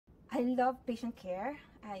I love patient care.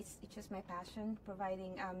 It's just my passion,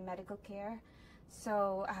 providing medical care.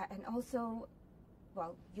 So, and also,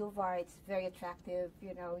 well, UVAR, it's very attractive.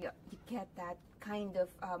 You know, you get that kind of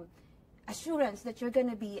assurance that you're going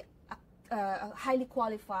to be a highly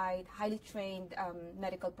qualified, highly trained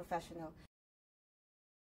medical professional.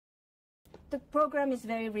 The program is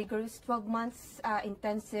very rigorous, 12 months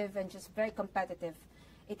intensive and just very competitive.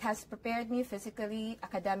 It has prepared me physically,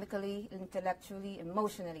 academically, intellectually,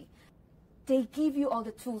 emotionally. They give you all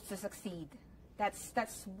the tools to succeed.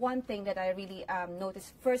 That's one thing that I really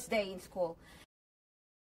noticed first day in school.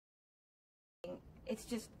 It's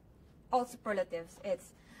just all superlatives.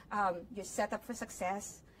 It's you're set up for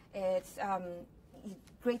success. It's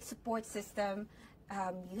great support system.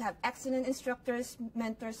 You have excellent instructors,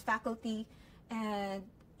 mentors, faculty, and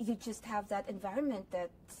you just have that environment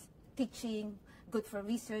that's teaching, good for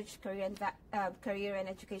research, career and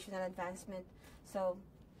educational advancement. So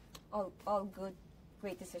all good,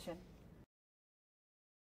 great decision.